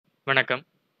வணக்கம்.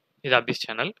 இது அபிஸ்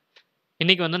சேனல்.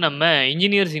 இன்னைக்கு நம்ம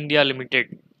இன்ஜினியர்ஸ் இந்தியா லிமிடெட்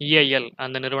இஐஎல்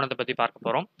அந்த நிறுவனத்த பத்தி பார்க்க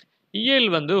போறோம்.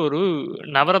 இஐஎல் ஒரு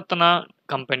நவரத்னா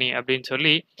கம்பெனி அப்படின்னு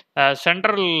சொல்லி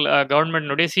சென்ட்ரல்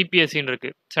கவர்ன்மெண்ட்னுடைய சிபிஎஸ்இன்னு இருக்கு.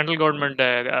 Central government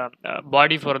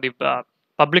body for the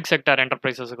public sector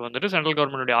என்டர்பிரைசஸ்க்கு central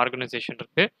கவர்ன்மெண்ட்டுடைய organisation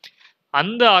இருக்கு.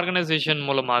 அந்த ஆர்கனைசேஷன்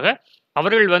மூலமாக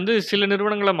அவர்கள் சில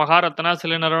நிறுவனங்கள மகாரத்னா,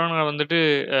 சில நிறுவனங்கள்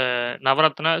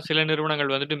நவரத்னா, சில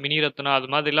நிறுவனங்கள் மினி ரத்னா அது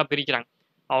மாதிரிலாம் பிரிக்கிறாங்க.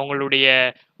 அவங்களுடைய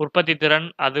உற்பத்தி திறன்,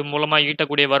 அது மூலமா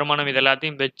ஈட்டக்கூடிய வருமானம் இது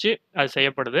எல்லாத்தையும் வச்சு அது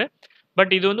செய்யப்படுது.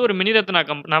 பட் இது ஒரு மினி ரத்னா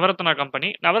நவரத்னா கம்பெனி.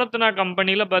 நவரத்னா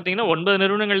கம்பெனில பார்த்தீங்கன்னா 9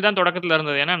 நிறுவனங்கள் தான் தொடக்கத்துல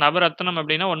இருந்தது. ஏன்னா நவரத்னம்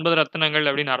அப்படின்னா 9 ரத்தினங்கள்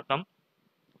அப்படின்னு அர்த்தம்.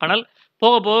 ஆனால்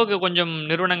போக போக கொஞ்சம்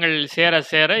நிறுவனங்கள் சேர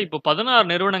சேர இப்போ 16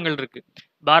 நிறுவனங்கள் இருக்கு.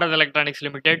 Bharat electronics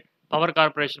limited, power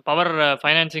corporation, power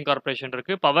financing corporation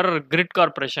இருக்கு, பவர் கிரிட்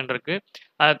கார்ப்பரேஷன் இருக்கு.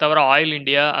 அது தவிர ஆயில்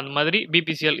இந்தியா, அந்த மாதிரி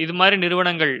பிபிசிஎல் இது மாதிரி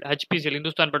நிறுவனங்கள், HPCL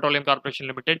Hindustan petroleum corporation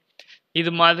limited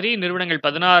இது மாதிரி நிறுவனங்கள்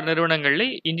 16 நிறுவனங்கள்ல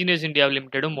இன்ஜினியர்ஸ் இந்தியா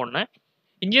லிமிடெடும் ஒன்று.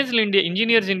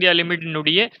 இன்ஜினியர்ஸ் இந்தியா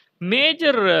லிமிடெட்னுடைய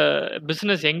மேஜர்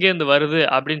பிசினஸ் எங்கேருந்து வருது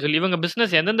அப்படின்னு சொல்லி இவங்க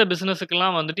பிசினஸ் எந்தெந்த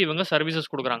பிசினஸுக்கெல்லாம் இவங்க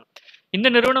சர்வீசஸ் கொடுக்குறாங்க. இந்த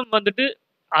நிறுவனம்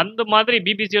அந்த மாதிரி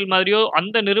பிபிசிஎல் மாதிரியோ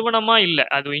அந்த நிறுவனமா இல்லை.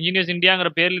 அது இன்ஜினியர்ஸ் இந்தியாங்கிற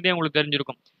பேர்லயே உங்களுக்கு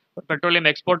தெரிஞ்சிருக்கும். பெட்ரோலியம்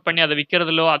எக்ஸ்போர்ட் பண்ணி அதை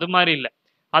விற்கிறதுலோ அது மாதிரி இல்லை.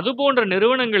 அது போன்ற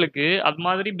நிறுவனங்களுக்கு, அது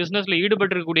மாதிரி பிசினஸ்ல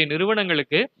ஈடுபட்டிருக்கக்கூடிய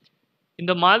நிறுவனங்களுக்கு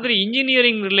இந்த மாதிரி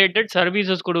இன்ஜினியரிங் ரிலேட்டட்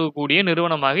சர்வீசஸ் கொடுக்கக்கூடிய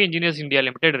நிறுவனமாக இன்ஜினியர்ஸ் இந்தியா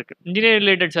லிமிடெட் இருக்கு. இன்ஜினியரிங்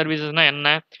ரிலேட்டட் சர்வீசஸ்னா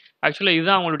என்ன? ஆக்சுவலா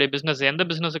இதுதான் அவங்களுடைய பிசினஸ். எந்த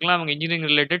பிசினஸுக்குலாம் அவங்க இன்ஜினியரிங்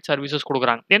ரிலேட்டட் சர்வீசஸ்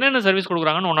கொடுக்குறாங்க, என்னென்ன சர்வீஸ்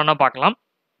கொடுக்குறாங்கன்னு ஒன்னொன்னா பார்க்கலாம்.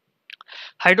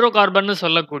 ஹைட்ரோ கார்பன்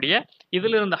சொல்லக்கூடிய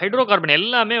இதுல இருந்த ஹைட்ரோ கார்பன்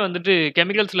எல்லாமே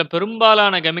கெமிக்கல்ஸ்ல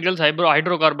பெரும்பாலான கெமிக்கல்ஸ்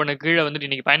ஹைட்ரோ கார்பனுக்கு கீழே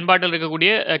இன்னைக்கு பயன்பாட்டில்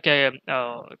இருக்கக்கூடிய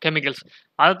கெமிக்கல்ஸ்.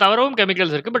 அதை தவிரவும்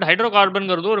கெமிக்கல்ஸ் இருக்கு. பட் ஹைட்ரோ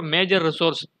கார்பன்ங்கிறது ஒரு மேஜர்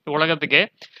ரிசோர்ஸ் உலகத்துக்கு.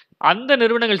 அந்த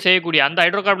நிறுவனங்கள் செய்யக்கூடிய, அந்த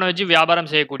ஹைட்ரோ கார்பனை வச்சு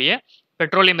வியாபாரம் செய்யக்கூடிய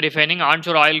petroleum refining,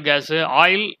 onshore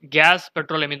oil case,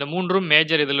 petroleum இந்த மூன்றும்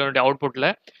மேஜர் இதனுடைய அவுட்புட்ல.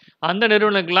 அந்த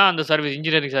நிறுவனங்கள்லாம் அந்த service,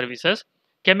 engineering services,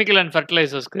 chemical and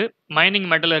ஃபர்டிலைசர்ஸ்க்கு, mining,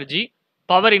 metallurgy,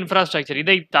 power infrastructure,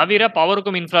 இதை தவிர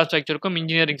பவருக்கும் இன்ஃப்ராஸ்ட்ரக்சருக்கும்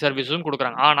இன்ஜினியரிங் சர்வீஸும்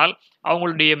கொடுக்குறாங்க. ஆனால்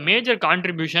அவங்களுடைய major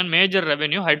contribution, major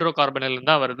revenue hydro கார்பனில்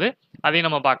தான் வருது. அதையும்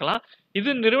நம்ம பார்க்கலாம்.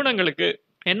 இது நிறுவனங்களுக்கு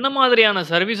என்ன மாதிரியான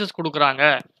சர்வீசஸ் கொடுக்குறாங்க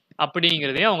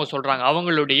அப்படிங்கிறதையும் அவங்க சொல்றாங்க.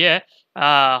 அவங்களுடைய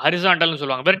ஹரிசாண்டல்னு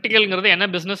சொல்லுவாங்க. வெர்டிகல்ங்கிறது என்ன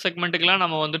பிசினஸ் செக்மெண்ட்டுக்கெல்லாம்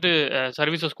நம்ம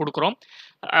சர்வீசஸ் கொடுக்குறோம்.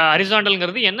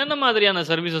 ஹரிசாண்டல்ங்கிறது என்னென்ன மாதிரியான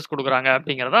சர்வீசஸ் கொடுக்குறாங்க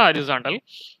அப்படிங்கிறதா ஹரிசாண்டல்.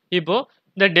 இப்போ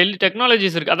இந்த டெல்லி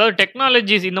டெக்னாலஜிஸ் இருக்கு. அதாவது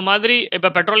டெக்னாலஜிஸ் இந்த மாதிரி இப்போ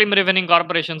பெட்ரோலியம் ரிஃபைனிங்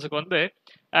கார்பரேஷன்ஸுக்கு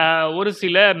ஒரு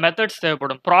சில மெத்தட்ஸ்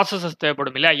தேவைப்படும், ப்ராசஸஸ்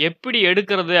தேவைப்படும் இல்லையா? எப்படி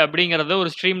எடுக்கிறது அப்படிங்கிறத ஒரு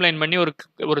ஸ்ட்ரீம்லைன் பண்ணி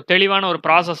ஒரு தெளிவான ஒரு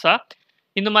ப்ராசஸாக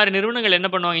இந்த மாதிரி நிறுவனங்கள் என்ன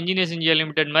பண்ணுவாங்க, இன்ஜினியர்ஸ் இந்தியா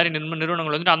லிமிடெட் மாதிரி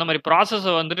நிறுவனங்கள் அந்த மாதிரி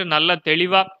ப்ராசஸை நல்லா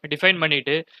தெளிவாக டிஃபைன்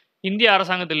பண்ணிட்டு இந்திய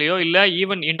அரசாங்கத்திலேயோ இல்லை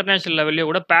ஈவன் இன்டர்நேஷனல் லெவல்லையோ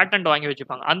கூட பேட்டன்ட் வாங்கி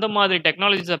வச்சுப்பாங்க. அந்த மாதிரி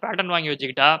டெக்னாலஜிஸை பேட்டன்ட் வாங்கி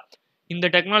வச்சுக்கிட்டா இந்த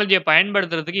டெக்னாலஜியை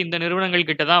பயன்படுத்துறதுக்கு இந்த நிறுவனங்கள்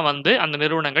கிட்ட தான் அந்த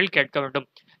நிறுவனங்கள் கேட்க வேண்டும்.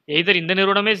 எய்தர் இந்த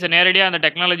நிறுவனமே நேரடியாக அந்த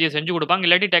டெக்னாலஜியை செஞ்சு கொடுப்பாங்க,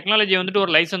 இல்லாட்டி டெக்னாலஜியை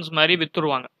ஒரு லைசன்ஸ் மாதிரி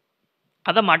வித்துருவாங்க.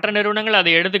 அதை மற்ற நிறுவனங்கள்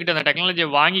அதை எடுத்துக்கிட்டு அந்த டெக்னாலஜியை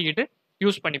வாங்கிக்கிட்டு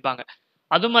யூஸ் பண்ணிப்பாங்க.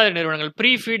 அது மாதிரி நிறுவனங்கள்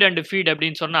ப்ரீ ஃபீட் அண்ட் ஃபீட்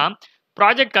அப்படின்னு சொன்னால்,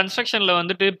 ப்ராஜெக்ட்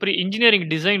கன்ஸ்ட்ரக்ஷனில் ப்ரீ இன்ஜினியரிங்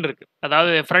டிசைன் இருக்குது.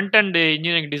 அதாவது ஃப்ரண்ட் அண்ட்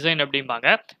இன்ஜினியரிங் டிசைன்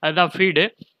அப்படிம்பாங்க, அதுதான் ஃபீடு.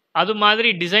 அது மாதிரி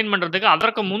டிசைன் பண்ணுறதுக்கு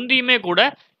அதற்கு முந்தியுமே கூட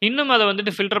இன்னும்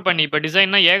அதை ஃபில்டர் பண்ணி, இப்போ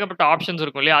டிசைன்னா ஏகப்பட்ட ஆப்ஷன்ஸ்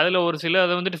இருக்கும் இல்லையா? அதில் ஒரு சில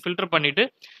அதை ஃபில்டர் பண்ணிவிட்டு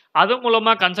அது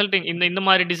மூலமாக கன்சல்டிங் இந்த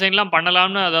மாதிரி டிசைன்லாம்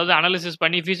பண்ணலாம்னு, அதாவது அனாலிசிஸ்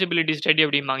பண்ணி ஃபீசிபிலிட்டி ஸ்டடி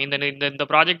அப்படிம்பாங்க. இந்த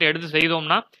ப்ராஜெக்ட் எடுத்து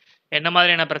செய்தோம்னா என்ன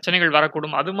மாதிரியான பிரச்சனைகள்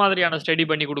வரக்கூடும், அது மாதிரியான ஸ்டடி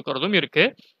பண்ணி கொடுக்கறதும்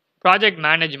இருக்குது. ப்ராஜெக்ட்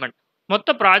மேனேஜ்மெண்ட்,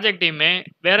 மொத்த ப்ராஜெக்டையுமே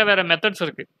வேறு வேறு மெத்தட்ஸ்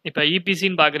இருக்குது. இப்போ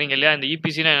இபிசின்னு பார்க்குறீங்க இல்லையா? இந்த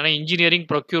இபிசின்னா என்னென்னா இன்ஜினியரிங்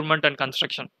ப்ரொக்யூர்மெண்ட் அண்ட்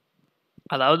கன்ஸ்ட்ரக்ஷன்.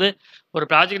 அதாவது ஒரு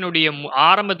ப்ராஜெக்டினுடைய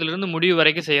ஆரம்பத்திலிருந்து முடிவு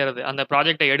வரைக்கும் செய்கிறது. அந்த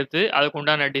ப்ராஜெக்டை எடுத்து அதுக்கு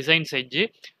உண்டான டிசைன் செஞ்சு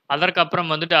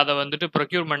அதற்கப்புறம் அதை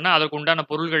ப்ரொக்யூர்மெண்ட்னா அதுக்கு உண்டான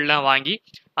பொருள்கள்லாம் வாங்கி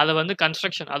அதை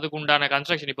கன்ஸ்ட்ரக்ஷன், அதுக்கு உண்டான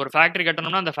கன்ஸ்ட்ரக்ஷன். இப்போ ஒரு ஃபேக்ட்ரி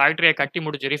கட்டணும்னா அந்த ஃபேக்ட்ரியை கட்டி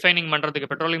முடிச்சு, ரிஃபைனிங்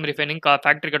பண்ணுறதுக்கு பெட்ரோலியம் ரிஃபைனிங்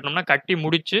ஃபேக்ட்ரி கட்டணும்னா கட்டி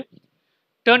முடிச்சு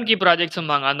டர்ன்கி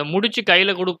ப்ராஜெக்ட்ஸும்பாங்க. அந்த முடிச்சு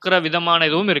கையில் கொடுக்குற விதமான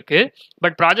இதுவும் இருக்குது.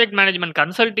 பட் ப்ராஜெக்ட் மேனேஜ்மெண்ட்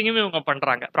கன்சல்ட்டிங்கும் இவங்க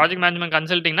பண்ணுறாங்க. ப்ராஜெக்ட் மேனேஜ்மெண்ட்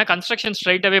கன்சல்ட்டிங்னா கன்ஸ்ட்ரக்ஷன்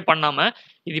ஸ்ட்ரைட்டாகவே பண்ணாமல்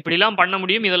இது இப்படிலாம் பண்ண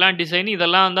முடியும், இதெல்லாம் டிசைன்,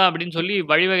 இதெல்லாம் தான் அப்படின்னு சொல்லி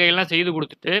வழிவகைகள்லாம் செய்து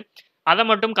கொடுத்துட்டு அதை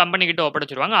மட்டும் கம்பெனி கிட்ட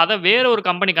ஒப்படைச்சிருவாங்க. அதை வேற ஒரு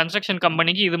கம்பெனி, கன்ஸ்ட்ரக்ஷன்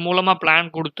கம்பெனிக்கு இது மூலமாக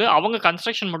பிளான் கொடுத்து அவங்க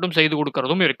கன்ஸ்ட்ரக்ஷன் மட்டும் செய்து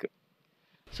கொடுக்கறதும் இருக்குது.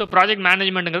 ஸோ ப்ராஜெக்ட்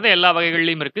மேனேஜ்மெண்ட்டுங்கிறது எல்லா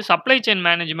வகைகள்லையும் இருக்குது. சப்ளை செயின்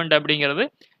மேனேஜ்மெண்ட் அப்படிங்கிறது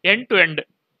எண்ட் டு எண்ட்.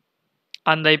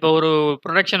 அந்த இப்போ ஒரு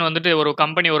ப்ரொடக்ஷன் ஒரு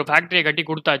கம்பெனி ஒரு ஃபேக்ட்ரியை கட்டி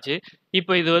கொடுத்தாச்சு.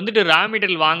 இப்போ இது ரா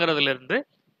மெட்டீரியல் வாங்குறதுலேருந்து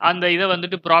அந்த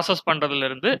இதை ப்ராசஸ்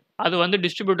பண்ணுறதுலேருந்து அது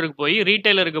டிஸ்ட்ரிபியூட்டருக்கு போய்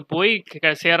ரீட்டைலருக்கு போய்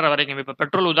சேர்ற வரைக்கும். இப்போ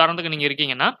பெட்ரோல் உதாரணத்துக்கு நீங்கள்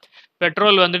இருக்கீங்கன்னா,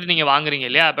 பெட்ரோல் நீங்கள் வாங்குறீங்க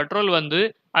இல்லையா? பெட்ரோல்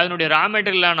அதனுடைய ரா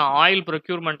மெட்டீரியலான ஆயில்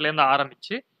ப்ரொக்யூர்மெண்ட்லேருந்து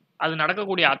ஆரம்பித்து அது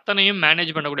நடக்கக்கூடிய அத்தனையும்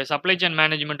மேனேஜ் பண்ணக்கூடிய சப்ளை செயின்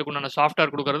மேனேஜ்மெண்ட்டுக்கு உண்டான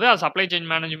சாஃப்ட்வேர் கொடுக்குறது, அது சப்ளை செயின்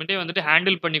மேனேஜ்மெண்ட்டே வந்துட்டு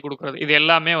ஹேண்டில் பண்ணி கொடுக்குறது. இது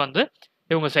எல்லாமே வந்து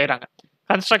இவங்க செய்கிறாங்க.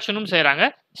 கன்ஸ்ட்ரக்ஷனும் செய்கிறாங்க.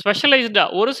 ஸ்பெஷலைஸ்டா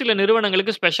ஒரு சில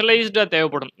நிறுவனங்களுக்கு ஸ்பெஷலைஸ்டா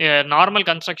தேவைப்படும். நார்மல்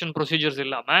கன்ஸ்ட்ரக்ஷன் ப்ரொசீஜர்ஸ்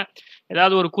இல்லாமல்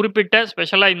ஏதாவது ஒரு குறிப்பிட்ட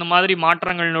ஸ்பெஷலாக இந்த மாதிரி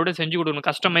மாற்றங்களோடு செஞ்சு கொடுக்கணும்,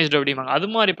 கஸ்டமைஸ்டு அப்படிம்பாங்க. அது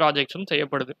மாதிரி ப்ராஜெக்ட்ஸும்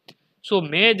செய்யப்படுது. ஸோ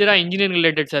மேஜராக இன்ஜினியரிங்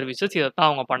ரிலேட்டட் சர்வீசஸ் இதை தான்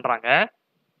அவங்க பண்ணுறாங்க.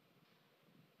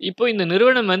 இப்போ இந்த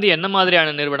நிறுவனம் வந்து என்ன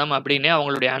மாதிரியான நிறுவனம் அப்படின்னே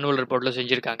அவங்களுடைய ஆனுவல் ரிப்போர்ட்ல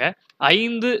செஞ்சிருக்காங்க.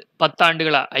 5-10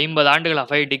 ஆண்டுகளா, 50 ஆண்டுகளா,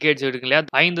 5 டிகேட்ஸ் இருக்கு இல்லையா?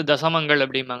 5 தசமங்கள்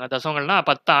அப்படிம்பாங்க. தசமங்கள்னா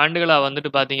 10 ஆண்டுகளா வந்துட்டு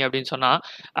பார்த்தீங்க அப்படின்னு சொன்னா,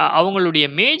 அவங்களுடைய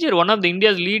major one of the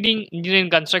India's leading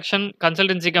engineering construction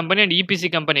consultancy company and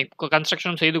EPC company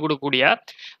construction செய்து கொடுக்கக்கூடிய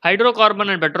ஹைட்ரோ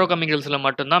கார்பன் அண்ட் பெட்ரோ கெமிக்கல்ஸ்ல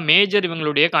மட்டும்தான் மேஜர்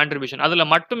இவங்களுடைய கான்ட்ரிபியூஷன். அதுல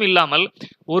மட்டும் இல்லாமல்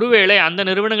ஒருவேளை அந்த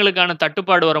நிறுவனங்களுக்கான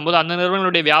தட்டுப்பாடு வரும்போது, அந்த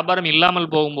நிறுவனங்களுடைய வியாபாரம்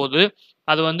இல்லாமல் போகும்போது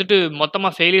அது வந்துட்டு மொத்தமா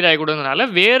ஃபெயிலியர் ஆகிக்கூடாதுனால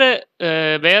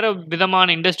வேற விதமான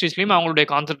இண்டஸ்ட்ரீஸ்லயும் அவங்களுடைய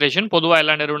கான்சன்ட்ரேஷன் பொதுவா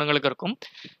எல்லா நிறுவனங்களுக்கும் இருக்கும்.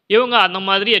 இவங்க அந்த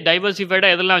மாதிரி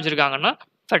டைவர்சிஃபைடா எதெல்லாம் வச்சிருக்காங்கன்னா,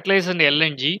 ஃபெர்டிலைசர் அண்ட்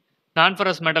எல்என்ஜி, நான்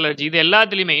ஃபெரஸ் மெட்டலர்ஜி, இது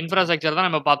எல்லாத்துலயுமே இன்ஃப்ராஸ்ட்ரக்சர் தான்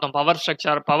நம்ம பார்த்தோம்.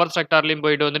 பவர் செக்டார்லயும்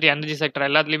போயிட்டு வந்துட்டு எனர்ஜி செக்டர்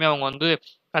எல்லாத்துலயுமே அவங்க வந்து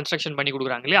கன்ஸ்ட்ரக்ஷன் பண்ணி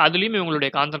கொடுக்குறாங்க இல்லையா? அதுலயும் இவங்களுடைய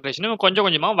கான்சன்ட்ரேஷன் கொஞ்சம்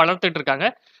கொஞ்சமா வளர்த்துட்டு இருக்காங்க.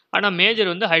 ஆனா மேஜர்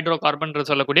வந்து ஹைட்ரோ கார்பன்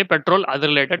சொல்லக்கூடிய பெட்ரோல் அது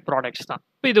ரிலேட்டட் ப்ராடக்ட்ஸ் தான்.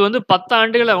 இப்போ இது வந்து 10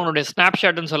 ஆண்டுகள் அவங்களுடைய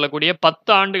ஸ்னாப்ஷாட்னு சொல்லக்கூடிய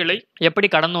 10 ஆண்டுகளை எப்படி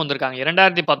கடந்து வந்திருக்காங்க.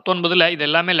 2019ல இது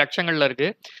எல்லாமே லட்சங்கள்ல இருக்கு.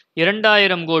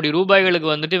 2000 கோடி ரூபாய்களுக்கு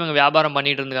வந்துட்டு இவங்க வியாபாரம்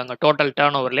பண்ணிட்டு இருக்காங்க டோட்டல்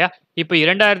டர்ன் ஓவர் இல்லையா? இப்போ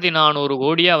 2400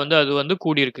 கோடியா வந்து அது வந்து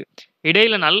கூடியிருக்கு.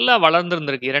 இடையில நல்லா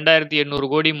வளர்ந்துருந்திருக்கு. 2800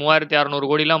 கோடி 3600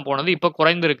 கோடிலாம் போனது இப்போ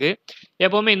குறைந்திருக்கு.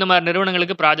 எப்பவுமே இந்த மாதிரி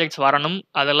நிறுவனங்களுக்கு ப்ராஜெக்ட்ஸ் வரணும்,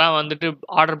 அதெல்லாம் வந்துட்டு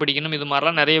ஆர்டர் பிடிக்கணும், இது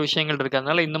மாதிரிலாம் நிறைய விஷயங்கள் இருக்கு.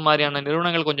 அதனால இந்த மாதிரியான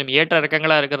நிறுவனங்கள் கொஞ்சம் ஏற்ற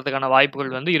இறக்கங்களா இருக்கிறதுக்கான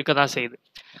வாய்ப்புகள் வந்து இருக்க தான் செய்யுது.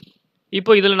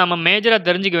 இப்போ இதில் நம்ம மேஜராக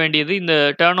தெரிஞ்சுக்க வேண்டியது, இந்த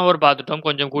டர்ன் ஓவர் பார்த்துட்டோம்,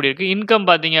 கொஞ்சம் கூடியிருக்கு. இன்கம்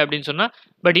பார்த்தீங்க அப்படின்னு சொன்னால்,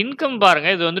 பட் இன்கம்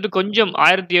பாருங்கள், இது வந்துட்டு கொஞ்சம்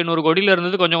 1700 கோடியில்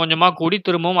இருந்தது கொஞ்சம் கொஞ்சமாக கூடி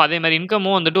திரும்பவும் அதே மாதிரி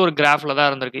இன்கமும் வந்துட்டு ஒரு கிராஃபில் தான்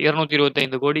இருந்திருக்கு.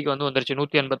 225 கோடிக்கு வந்து வந்துருச்சு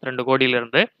 182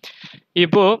 கோடியிலிருந்து.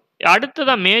 இப்போ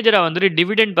அடுத்ததா மேஜரா வந்துட்டு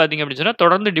டிவிடெண்ட் பார்த்தீங்க அப்படின்னு சொன்னா,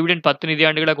 தொடர்ந்து டிவிடெண்ட் 10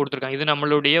 நிதியாண்டுகளா குடுத்துருக்காங்க. இது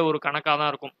நம்மளுடைய ஒரு கணக்கா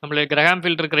தான் இருக்கும். நம்மளுடைய கிரஹாம்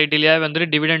ஃபில்டர் கிரைட்டீரியா வந்துட்டு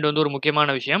டிவிடெண்ட் வந்து ஒரு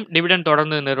முக்கியமான விஷயம். டிவிடெண்ட்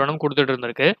தொடர்ந்து நிறுவனம் குடுத்துட்டு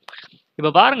இருந்திருக்கு.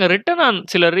 இப்ப பாருங்க ரிட்டர்ன் ஆன்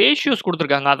சில ரேஷியோஸ்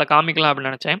குடுத்துருக்காங்க. அத காமிக்கலாம் அப்படின்னு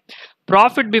நெனச்சேன்.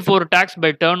 Profit before tax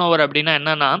by turn over அப்படின்னா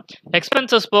என்னன்னா,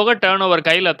 எக்ஸ்பென்சஸ் போக டர்ன் ஓவர்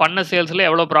கையில பண்ண சேல்ஸ்ல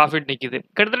எவ்வளோ ப்ராஃபிட் நிக்குது.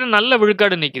 கிட்டத்தட்ட நல்ல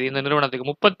விழுக்காடு நிக்குது இந்த நிறுவனத்துக்கு.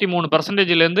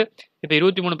 33%லேருந்து இப்ப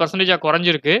 23%ஆ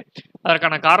குறைஞ்சிருக்கு.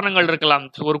 அதற்கான காரணங்கள் இருக்கலாம்.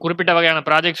 ஒரு குறிப்பிட்ட வகையான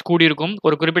ப்ராஜெக்ட்ஸ் கூடியிருக்கும்.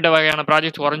 ஒரு குறிப்பிட்ட வகையான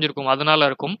ப்ராஜெக்ட்ஸ் குறைஞ்சிருக்கும். அதனால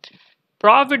இருக்கும்.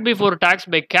 Profit before tax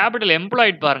by capital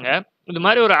employed பாருங்க. இது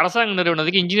மாதிரி ஒரு அரசாங்க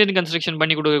நிறுவனத்துக்கு இன்ஜினியரிங் கன்ஸ்ட்ரக்ஷன்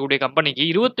பண்ணி கொடுக்கக்கூடிய கம்பெனிக்கு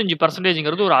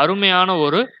 25%ங்கிறது ஒரு அருமையான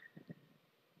ஒரு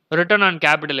ரிட்டர்ன் ஆன்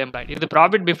கேபிட்டல் எம்ப்ளாய்ட். இது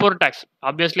profit before tax.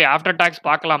 Obviously after tax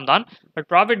பார்க்கலாம் தான். பட்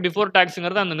ப்ராஃபிட் பிஃபோர்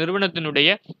டாக்ஸ்ங்கிறது அந்த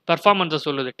நிறுவனத்தினுடைய பெர்ஃபார்மன்ஸை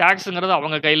சொல்லுது. டாக்ஸுங்கிறது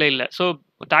அவங்க கையில் இல்லை. ஸோ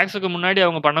டாக்ஸுக்கு முன்னாடி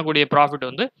அவங்க பண்ணக்கூடிய ப்ராஃபிட்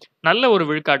வந்து நல்ல ஒரு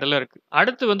விழுக்காட்டில் இருக்கு.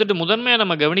 அடுத்து வந்துட்டு முதன்மையாக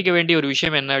நம்ம கவனிக்க வேண்டிய ஒரு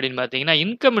விஷயம் என்ன அப்படின்னு பார்த்தீங்கன்னா,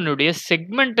 இன்கம்னுடைய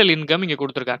செக்மெண்டல் இன்கம் இங்கே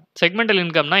கொடுத்துருக்காங்க. செக்மெண்டல்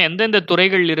இன்கம்னா எந்தெந்த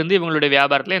துறைகளில் இருந்து இவங்களுடைய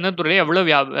வியாபாரத்தில் எந்த துறையில்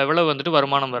எவ்வளோ வந்துட்டு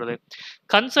வருமானம் வருது.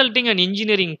 கன்சல்டிங் அண்ட்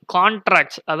இன்ஜினியரிங்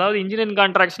கான்ட்ராக்ட்ஸ், அதாவது இன்ஜினியரிங்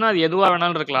கான்ட்ராக்ட்ஸ்னா அது எதுவாக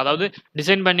வேணாலும் இருக்கலாம். அதாவது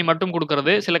டிசைன் பண்ணி மட்டும்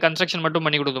கொடுக்கறது, சில கன்ஸ்ட்ரக்ஷன் மட்டும்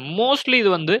பண்ணி கொடுக்குறது. மோஸ்ட்லி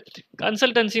இது வந்து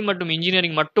கன்சல்டன்சி மற்றும்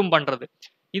இன்ஜினியரிங் மட்டும் பண்றது.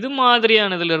 இது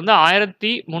மாதிரியானதுல இருந்து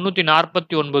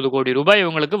 1349 கோடி ரூபாய்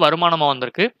இவங்களுக்கு வருமானமா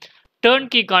வந்திருக்கு. டர்ன்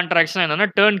கீ கான்ட்ராக்ட்ஸ்னா என்னன்னா,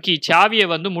 டர்ன் கீ சாவியை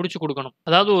வந்து முடிச்சு கொடுக்கணும்.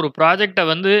 அதாவது ஒரு ப்ராஜெக்டை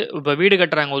வந்து இப்போ வீடு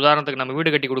கட்டுறாங்க, உதாரணத்துக்கு நம்ம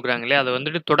வீடு கட்டி கொடுக்குறாங்க இல்லையா, அதை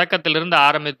வந்துட்டு தொடக்கத்திலிருந்து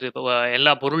ஆரம்பித்து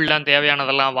எல்லா பொருள்லாம்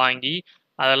தேவையானதெல்லாம் வாங்கி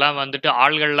அதெல்லாம் வந்துட்டு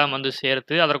ஆள்கள்லாம் வந்து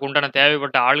சேர்த்து, அதற்கு உண்டான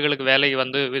தேவைப்பட்ட ஆள்களுக்கு வேலை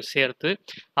வந்து சேர்த்து,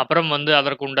 அப்புறம் வந்து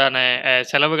அதற்கு உண்டான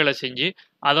செலவுகளை செஞ்சு,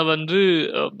 அதை வந்து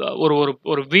ஒரு ஒரு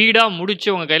ஒரு வீடா முடிச்சு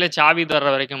உங்க கையில சாவி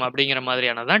தர்ற வரைக்கும் அப்படிங்கிற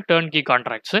மாதிரியானதான் டர்ன் கீ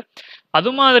கான்ட்ராக்ட்ஸ்.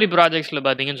 அது மாதிரி ப்ராஜெக்ட்ஸ்ல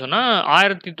பார்த்தீங்கன்னு சொன்னா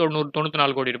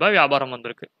 1994 கோடி ரூபாய் வியாபாரம்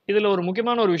வந்திருக்கு. இதுல ஒரு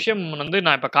முக்கியமான ஒரு விஷயம் வந்து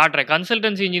நான் இப்ப காட்டுறேன்.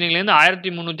 கன்சல்டன்சி இன்ஜினியரிங்லேருந்து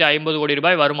 1350 கோடி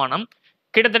ரூபாய் வருமானம்.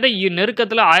 கிட்டத்தட்ட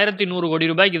நெருக்கத்துல 1100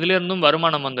 கோடி ரூபாய்க்கு இதுல இருந்தும்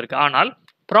வருமானம் வந்திருக்கு. ஆனால்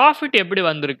ப்ராஃபிட் எப்படி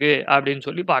வந்திருக்கு அப்படின்னு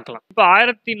சொல்லி பார்க்கலாம். இப்போ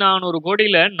 1400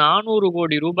 கோடியில 400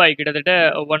 கோடி ரூபாய் கிட்டத்தட்ட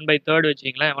 1/3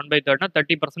 வச்சுங்களேன். 1/3னா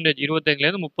 30%,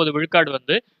 25லேருந்து 30 விழுக்காடு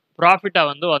வந்து ப்ராஃபிட்டா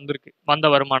வந்து வந்திருக்கு வந்த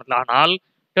வருமானத்தில். ஆனால்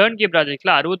டர்ன்கி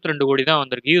ப்ராஜெக்ட்ல 62 கோடி தான்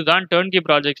வந்திருக்கு. இதுதான் டர்ன்கி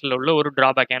ப்ராஜெக்ட்ஸ்ல உள்ள ஒரு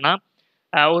டிராபேக். ஏன்னா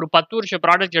ஒரு 10 வருஷ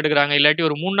ப்ராஜெக்ட் எடுக்கிறாங்க, இல்லாட்டி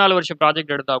ஒரு 3-4 வருஷ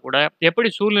ப்ராஜெக்ட் எடுத்தா கூட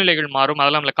எப்படி சூழ்நிலைகள் மாறும்,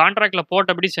 அதெல்லாம் இல்லை, கான்ட்ராக்ட்ல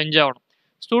போட்டபடி செஞ்சாகணும்.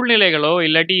 சூழ்நிலைகளோ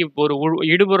இல்லாட்டி ஒரு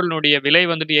இடுபொருளினுடைய விலை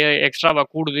வந்துட்டு எக்ஸ்ட்ராவா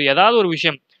கூடுது, ஏதாவது ஒரு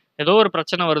விஷயம், ஏதோ ஒரு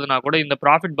பிரச்சனை வருதுன்னா கூட இந்த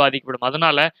ப்ராஃபிட் பாதிக்கப்படும்.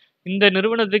 அதனால இந்த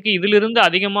நிறுவனத்துக்கு இதிலிருந்து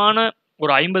அதிகமான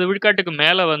ஒரு 50 விழுக்காட்டுக்கு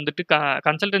மேல வந்துட்டு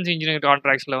கன்சல்டன்சி இன்ஜினியரிங்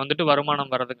கான்ட்ராக்ட்ஸ்ல வந்துட்டு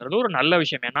வருமானம் வர்றதுங்கிறது ஒரு நல்ல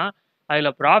விஷயம். ஏன்னா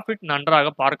அதுல ப்ராஃபிட்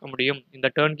நன்றாக பார்க்க முடியும் இந்த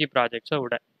டர்ன்கி ப்ராஜெக்ட்ஸை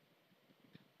விட.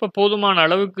 இப்போ போதுமான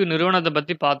அளவுக்கு நிறுவனத்த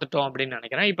பத்தி பார்த்துட்டோம் அப்படின்னு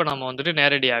நினைக்கிறேன். இப்போ நம்ம வந்துட்டு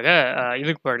நேரடியாக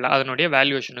இதுக்கு போயிடலாம். அதனுடைய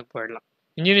வேல்யூவேஷனுக்கு போயிடலாம்.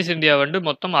 இன்ஜினியர்ஸ் இந்தியா வந்து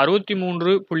மொத்தம்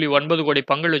 63.9 கோடி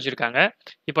பங்குகள் வச்சிருக்காங்க.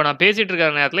 இப்போ நான் பேசிட்டு இருக்கிற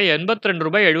நேரத்துல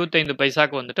ரூ.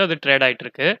 82.75 வந்துட்டு அது ட்ரேட் ஆயிட்டு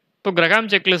இருக்கு. இப்போ கிரஹாம்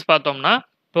செக்லிஸ்ட் பார்த்தோம்னா,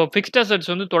 இப்போ ஃபிக்ஸ்ட்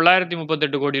அசெட்ஸ் வந்து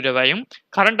 938 கோடி ரூபாயும்,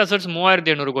 கரண்ட் அசெட்ஸ்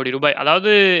 3800 கோடி ரூபாய்.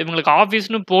 அதாவது இவங்களுக்கு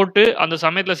ஆஃபீஸ்ன்னு போட்டு அந்த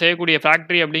சமயத்துல செய்யக்கூடிய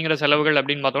ஃபேக்டரி அப்படிங்கிற செலவுகள்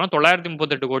அப்படின்னு பார்த்தோம்னா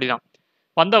 938 கோடி தான்.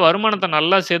 வந்த வருமானத்த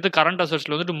நல்லா சேர்த்து கரண்ட்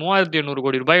அசெட்ஸ்ல வந்துட்டு 3800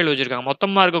 கோடி ரூபாய்கள் வச்சிருக்காங்க.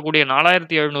 மொத்தமா இருக்கக்கூடிய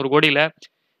 4700 கோடியில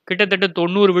கிட்டத்தட்ட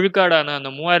 90 விழுக்காடான அந்த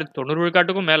 90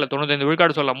 விழுக்காட்டுக்கும் மேல 95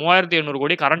 விழுக்காடு சொல்லலாம். 3800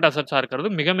 கோடி கரண்ட் அசெட்ஸா இருக்கிறது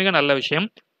மிக மிக நல்ல விஷயம்.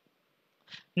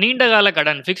 நீண்ட கால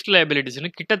கடன் ஃபிக்ஸ்ட் லைபிலிட்டிஸ்ன்னு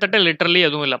கிட்டத்தட்ட லிட்டரலி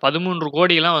எதுவும் இல்ல. 13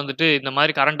 கோடிலாம் வந்துட்டு இந்த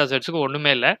மாரி கரண்ட் அசெட்ஸ்க்கு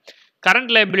ஒண்ணுமே இல்ல.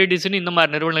 கரண்ட் லைபிலிட்டிஸ்ன்னு இந்த மாரி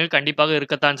நிறுவனங்கள் கண்டிப்பாக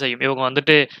இருக்கத்தான் செய்யும். இவங்க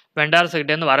வந்துட்டு வெண்டார்ஸ்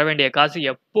கிட்டேருந்து வர வேண்டிய காசு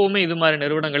எப்பவுமே இது மாரி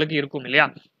நிறுவனங்களுக்கு இருக்கும் இல்லையா?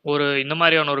 இந்த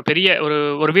மாரியான ஒரு பெரிய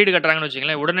ஒரு வீடு கட்டுறாங்கன்னு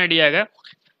வச்சுக்கங்களேன், உடனடியாக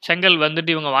செங்கல்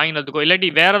வந்துட்டு இவங்க வாங்கினதுக்கோ, இல்லாட்டி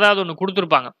வேற ஏதாவது ஒண்ணு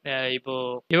குடுத்துருப்பாங்க. இப்போ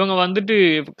இவங்க வந்துட்டு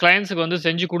கிளையண்ட்ஸ்க்கு வந்து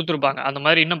செஞ்சு குடுத்துருப்பாங்க. அந்த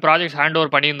மாரி இன்னும் ப்ராஜெக்ட்ஸ் ஹேண்ட்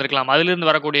ஓவர் பண்ணியிருந்திருக்கலாம். அதிலிருந்து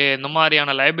வரக்கூடிய இந்த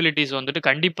மாரியான லைபிலிட்டீஸ் வந்துட்டு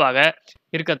கண்டிப்பாக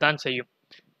இருக்கத்தான் செய்யும்.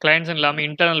 கிளையண்ட்ஸ்ன்னு இல்லாம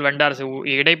இன்டர்னல் வெண்டார்ஸ்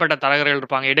இடைப்பட்ட தரகர்கள்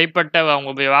இருப்பாங்க. இடைப்பட்ட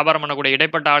அவங்க வியாபாரம் பண்ணக்கூடிய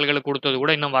இடைப்பட்ட ஆளுகளுக்கு குடுத்தது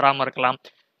கூட இன்னும் வராம இருக்கலாம்.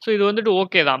 ஸோ இது வந்துட்டு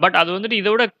ஓகே தான். பட் அது வந்துட்டு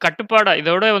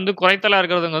இதோட வந்து குறைத்தலா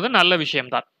இருக்கிறதுங்கிறது நல்ல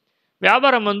விஷயம் தான்.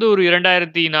 வியாபாரம் வந்து ஒரு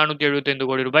 2475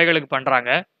 கோடி ரூபாய்களுக்கு பண்றாங்க.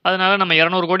 அதனால நம்ம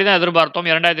 200 கோடி தான் எதிர்பார்த்தோம்.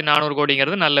 2400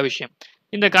 கோடிங்கிறது நல்ல விஷயம்.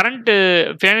 இந்த கரண்ட்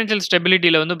ஃபைனான்சியல்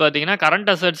ஸ்டெபிலிட்டில வந்து பார்த்தீங்கன்னா,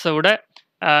 கரண்ட் அசெட்ஸ விட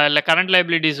இல்ல கரண்ட்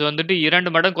லைபிலிட்டீஸ் வந்துட்டு 2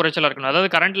 மடங்கு குறைச்சலா இருக்கணும்.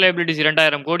 அதாவது கரண்ட் லைபிலிட்டீஸ்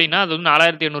 2000 கோடின்னா, அது வந்து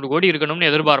 4800 கோடி இருக்கணும்னு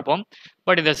எதிர்பார்ப்போம்.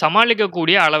 பட் இத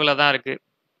சமாளிக்கக்கூடிய அளவுல தான் இருக்கு.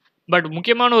 பட்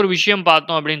முக்கியமான ஒரு விஷயம்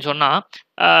பார்த்தோம் அப்படின்னு சொன்னா,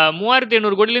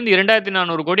 3500 கோடியிலேருந்து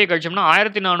 2400 கோடிய கழிச்சோம்னா,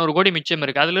 1400 கோடி மிச்சம்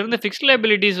இருக்கு. அதிலிருந்து ஃபிக்ஸ்ட்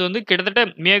லைபிலிட்டீஸ் வந்து கிட்டத்தட்ட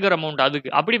மேஜர் அமௌண்ட்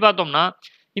அதுக்கு. அப்படி பார்த்தோம்னா,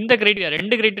 இந்த கிரைட்டீரியா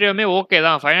 2 கிரைட்டீரியாவுமே ஓகே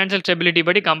தான். ஃபைனான்சியல் ஸ்டெபிலிட்டி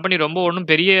படி கம்பெனி ரொம்ப ஒண்ணும்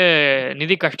பெரிய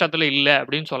நிதி கஷ்டத்துல இல்ல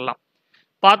அப்படின்னு சொல்லலாம்.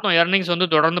 பார்த்தோம் எர்னிங்ஸ் வந்து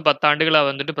தொடர்ந்து 10 ஆண்டுகளா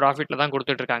வந்துட்டு ப்ராஃபிட்ல தான்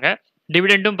குடுத்துட்டு இருக்காங்க.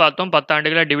 டிவிடெண்டும் பார்த்தோம் 10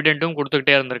 ஆண்டுகளா டிவிடெண்டும்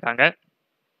குடுத்துக்கிட்டே இருந்திருக்காங்க.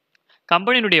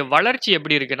 கம்பெனியினுடைய வளர்ச்சி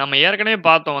எப்படி இருக்கு? நம்ம ஏற்கனவே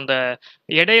பார்த்தோம். அந்த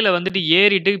இடையில வந்துட்டு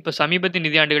ஏறிட்டு இப்ப சமீபத்திய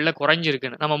நிதியாண்டுகள்ல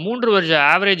குறைஞ்சிருக்குன்னு. நம்ம 3 வருஷ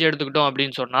ஆவரேஜ் எடுத்துக்கிட்டோம்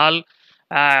அப்படின்னு சொன்னால்,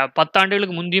 10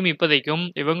 ஆண்டுகளுக்கு முந்தியும் இப்போதைக்கும்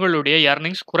இவங்களுடைய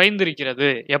எர்னிங்ஸ் குறைந்திருக்கிறது.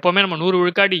 எப்பவுமே நம்ம 100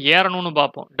 விழுக்காடு ஏறணும்னு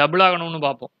பார்ப்போம். டபுள் ஆகணும்னு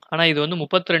பார்ப்போம். ஆனா இது வந்து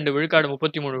 32 விழுக்காடு,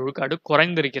 33 விழுக்காடு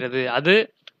குறைந்திருக்கிறது. அது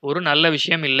ஒரு நல்ல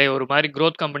விஷயம் இல்லை. ஒரு மாரி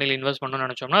குரோத் கம்பெனில இன்வெஸ்ட் பண்ணணும்னு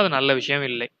நெனச்சோம்னா, அது நல்ல விஷயம்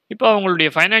இல்லை. இப்போ அவங்களுடைய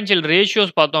ஃபைனான்சியல்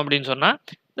ரேஷியோஸ் பார்த்தோம் அப்படின்னு சொன்னா,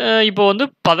 இப்போ வந்து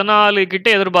 14 கிட்ட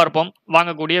எதிர்பார்ப்போம்.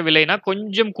 வாங்கக்கூடிய விலைனா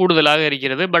கொஞ்சம் கூடுதலாக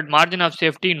இருக்கிறது. But margin of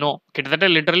safety no. கிட்டத்தட்ட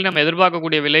லிட்டரலி நம்ம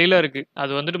எதிர்பார்க்கக்கூடிய விலையில இருக்கு.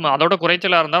 அது வந்துட்டு அதோட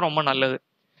குறைச்சலா இருந்தா ரொம்ப நல்லது.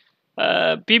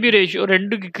 பிபி ரேஷியோ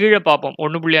 2க்கு கீழ பார்ப்போம்.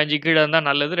 1.5 கீழ இருந்தா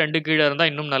நல்லது. 2 கீழ இருந்தா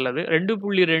இன்னும் நல்லது.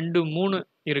 2.23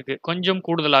 இருக்கு. கொஞ்சம்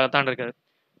கூடுதலாகத்தான் இருக்குது.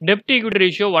 டெப்ட் ஈக்விட்டி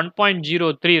ரேஷியோ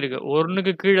 1.03 இருக்கு.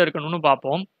 1க்கு கீழ இருக்கணும்னு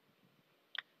பார்ப்போம்.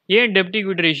 ஏன் டெப்ட்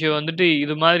ஈக்விட்டி ரேஷியோ வந்துட்டு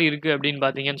இது மாதிரி இருக்கு அப்படின்னு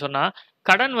பார்த்தீங்கன்னு சொன்னா,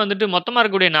 கடன் வந்துட்டு மொத்தமா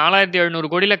இருக்கக்கூடிய 4700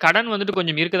 கோடியில கடன் வந்துட்டு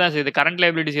கொஞ்சம் இருக்க தான் செய்யுது. கரண்ட்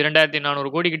லைபிலிட்டீஸ் 2400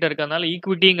 கோடி கிட்ட இருக்கிறதுனால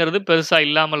ஈக்விட்டிங்கிறது பெருசா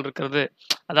இல்லாமல் இருக்கிறது.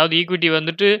 அதாவது ஈக்விட்டி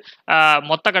வந்துட்டு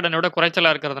மொத்த கடனோட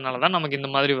குறைச்சலா இருக்கிறதுனால தான் நமக்கு இந்த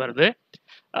மாதிரி வருது.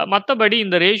 மத்தபடி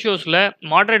இந்த ரேஷியோஸ்ல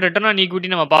மாடரேட் ரிட்டர்ன் ஆன் ஈக்விட்டி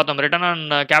நம்ம பார்த்தோம். ரிட்டர்ன் ஆன்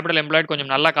கேபிட்டல் எம்ப்ளாய்ட்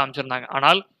கொஞ்சம் நல்லா காமிச்சிருந்தாங்க.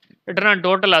 ஆனால் ரிட்டர்ன் ஆன்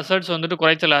டோட்டல் அசெட்ஸ் வந்துட்டு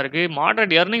குறைச்சலா இருக்கு.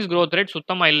 மாடரேட் எர்னிங்ஸ் குரோத் ரேட்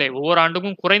சுத்தமா இல்லை. ஒவ்வொரு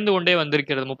ஆண்டுக்கும் குறைந்து கொண்டே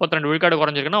வந்திருக்கிறது. 32 விழுக்காடு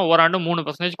குறைஞ்சிருக்குன்னா, ஒவ்வொரு ஆண்டும்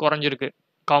 3% குறைஞ்சிருக்கு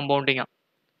காம்பவுண்டிங்கா.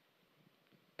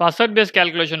 இப்போ அசெட் பேஸ்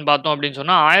கால்குலேஷன் பார்த்தோம் அப்படின்னு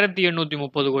சொன்னா,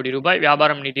 1830 கோடி ரூபாய்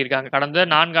வியாபாரம் நீட்டியிருக்காங்க. கடந்த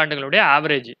 4 ஆண்டுகளுடைய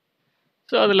ஆவரேஜ்.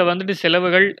 ஸோ அதில வந்துட்டு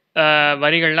செலவுகள்,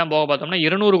 வரிகள்லாம் போக பார்த்தோம்னா,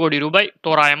 200 கோடி ரூபாய்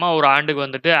தோராயமா ஒரு ஆண்டுக்கு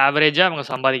வந்துட்டு ஆவரேஜா அவங்க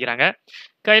சம்பாதிக்கிறாங்க.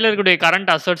 கையில இருக்கக்கூடிய கரண்ட்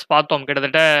அசெட்ஸ் பார்த்தோம்.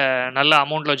 கிட்டத்தட்ட நல்ல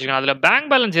அமௌண்ட்ல வச்சுருக்காங்க. அதில பேங்க்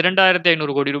பேலன்ஸ்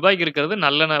 2500 கோடி ரூபாய்க்கு இருக்கிறது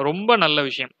ரொம்ப நல்ல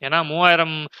விஷயம். ஏன்னா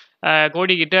 3000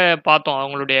 கோடி கிட்ட பார்த்தோம்.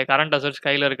 அவங்களுடைய கரண்ட் அசெட்ஸ்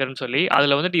கையில இருக்குன்னு சொல்லி.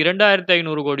 அதில வந்துட்டு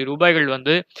 2500 கோடி ரூபாய்கள்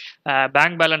வந்து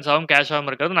பேங்க் பேலன்ஸாவும், கேஷாவும்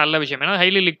இருக்கிறது நல்ல விஷயம். ஏன்னா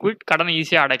ஹைலி லிக்விட் கடனை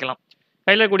ஈஸியா அடைக்கலாம்.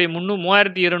 கையில இருக்கக்கூடிய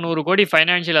 3200 கோடி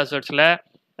ஃபைனான்ஷியல் அசெட்ஸ்ல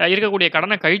இருக்கக்கூடிய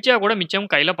கடனை கழிச்சா கூட மிச்சம்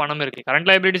கையில பணம் இருக்கு. கரண்ட்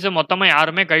லைபிலிட்டீஸ மொத்தமா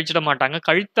யாருமே கழிச்சிட மாட்டாங்க.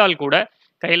 கழித்தால் கூட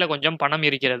கையில கொஞ்சம் பணம்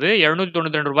இருக்கிறது. ரூ.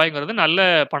 792 நல்ல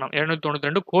பணம்.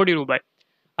 792 கோடி ரூபாய்.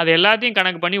 அது எல்லாத்தையும்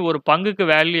கணக்கு பண்ணி ஒரு பங்குக்கு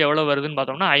வேல்யூ எவ்வளவு வருதுன்னு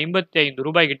பார்த்தோம்னா, ரூ.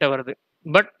 55 கிட்ட வருது.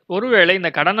 பட் ஒருவேளை இந்த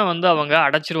கடன வந்து அவங்க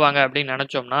அடைச்சிருவாங்க அப்படின்னு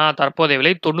நெனச்சோம்னா, தற்போதைய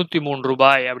விலை ரூ.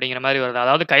 93 அப்படிங்கிற மாரி வருது.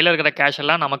 அதாவது கையில இருக்கிற கேஷ்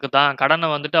எல்லாம் நமக்கு தான். கடன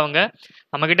வந்துட்டு அவங்க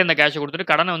நம்மகிட்ட இந்த கேஷ குடுத்துட்டு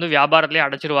கடன வந்து வியாபாரத்திலேயே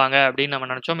அடைச்சிருவாங்க அப்படின்னு நம்ம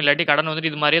நெனச்சோம். இல்லாட்டி கடன்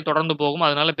வந்துட்டு இது மாரியே தொடர்ந்து போகும்.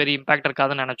 அதனால பெரிய இம்பாக்ட்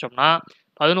இருக்காதுன்னு நெனச்சோம்னா,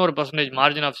 11%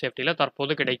 மார்ஜின் ஆஃப் சேஃப்டில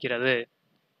தற்போது கிடைக்கிறது.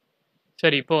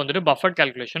 சரி, இப்போ வந்துட்டு Buffett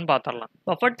calculation பார்த்துரலாம்.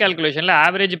 Buffett கால்குலேஷன்ல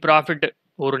average profit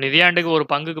ஒரு நிதியாண்டுக்கு ஒரு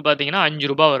பங்குக்கு பார்த்தீங்கன்னா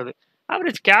ரூ. 5 வருது.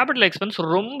 ஆவரேஜ் கேபிட்டல் எக்ஸ்பென்ஸ்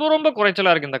ரொம்ப ரொம்ப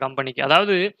குறைச்சலா இருக்கு இந்த கம்பெனிக்கு.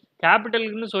 அதாவது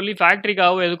கேபிட்டல்ன்னு சொல்லி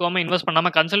ஃபேக்டரிக்காகவோ எதுக்காம இன்வெஸ்ட்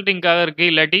பண்ணாம கன்சல்டிங்காக இருக்கு.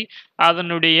 இல்லாட்டி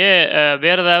அதனுடைய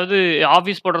வேற ஏதாவது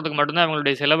ஆஃபீஸ் போடுறதுக்கு மட்டும் தான்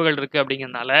அவங்களுடைய செலவுகள் இருக்கு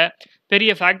அப்படிங்கிறனால,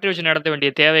 பெரிய ஃபேக்டரி வச்சு நடத்த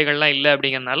வேண்டிய தேவைகள்லாம் இல்ல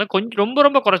அப்படிங்கிறனால, கொஞ்சம் ரொம்ப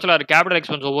ரொம்ப குறைச்சலா இருக்கு கேபிட்டல்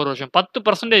எக்ஸ்பென்ஸ் ஒவ்வொரு வருஷம்.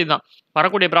 10% தான்.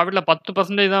 வரக்கூடிய ப்ராஃபிட்ல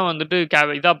 10% தான் வந்துட்டு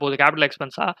இதா போகுது கேபிட்டல்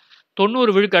எக்ஸ்பென்ஸா.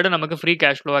 90% நமக்கு ஃப்ரீ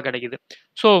கேஷ் ஃப்ளோவா கிடைக்குது.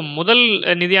 ஸோ முதல்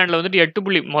நிதியாண்டுல வந்துட்டு 8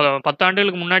 புள்ளி 10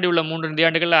 ஆண்டுகளுக்கு முன்னாடி உள்ள 3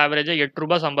 நிதியாண்டுகள்ல ஆவரேஜா ரூ.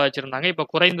 8 சம்பாதிச்சிருந்தாங்க. இப்ப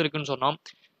குறைந்திருக்குன்னு சொன்னோம்.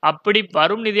 அப்படி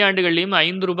வரும் நிதியாண்டுகள்லயும்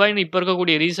ரூ. 5 இப்ப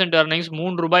இருக்கக்கூடிய ரீசென்ட் எர்னிங்ஸ் ரூ.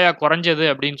 3 குறைஞ்சது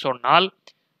அப்படின்னு சொன்னால்,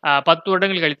 10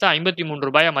 வருடங்கள் கழித்து ரூ.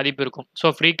 53 மதிப்பு இருக்கும். ஸோ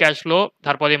ஃப்ரீ கேஷ் ஃப்ளோ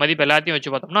தற்போதைய மதிப்பு எல்லாத்தையும்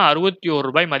வச்சு பார்த்தோம்னா ரூ.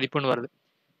 61 மதிப்புன்னு வருது.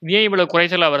 இது ஏன் இவ்வளவு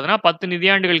குறைச்சலா வருதுன்னா 10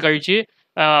 நிதியாண்டுகள் கழிச்சு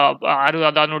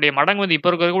அதனுடைய மடங்கு வந்து இப்ப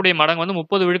இருக்கக்கூடிய மடங்கு வந்து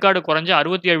 30 விழுக்காடு குறைஞ்சு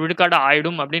 67 விழுக்காடு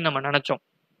ஆயிடும் அப்படின்னு நம்ம நினைச்சோம்.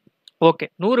 ஓகே.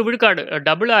 100 விழுக்காடு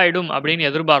டபுள் ஆயிடும் அப்படின்னு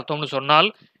எதிர்பார்த்தோம்னு சொன்னால்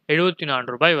ரூ.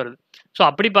 74 வருது. ஸோ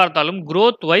அப்படி பார்த்தாலும்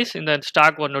குரோத் வைஸ் இந்த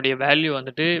ஸ்டாக் ஒன்னுடைய வேல்யூ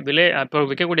வந்துட்டு விலை இப்போ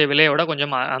விற்கக்கூடிய விலையோட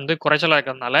கொஞ்சம் வந்து குறைச்சலா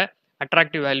இருக்கிறதுனால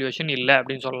அட்ராக்டிவ் வேல்யூவேஷன் இல்ல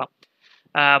அப்படின்னு சொல்லலாம்.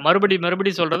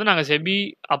 மறுபடி சொல்றது நாங்க செபி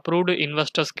அப்ரூவ்டு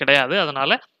இன்வெஸ்டர்ஸ் கிடையாது.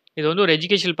 அதனால இது வந்து ஒரு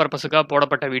எஜுகேஷனல் பர்பஸுக்காக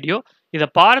போடப்பட்ட வீடியோ. இத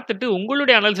பார்த்துட்டு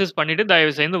உங்களுடைய அனாலிசிஸ் பண்ணிட்டு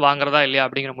தயவு செய்து வாங்குறதா இல்லையா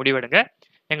அப்படிங்கிற முடிவெடுங்க.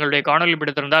 எங்களுடைய காணொளி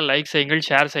பிடித்திருந்தால் லைக் செய்யுங்கள்,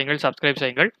 ஷேர் செய்யுங்கள், சப்ஸ்கிரைப்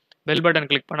செய்யுங்கள். பெல் பட்டன்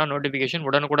கிளிக் பண்ணா நோட்டிஃபிகேஷன்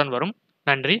உடனுக்குடன் வரும்.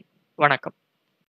 நன்றி, வணக்கம்.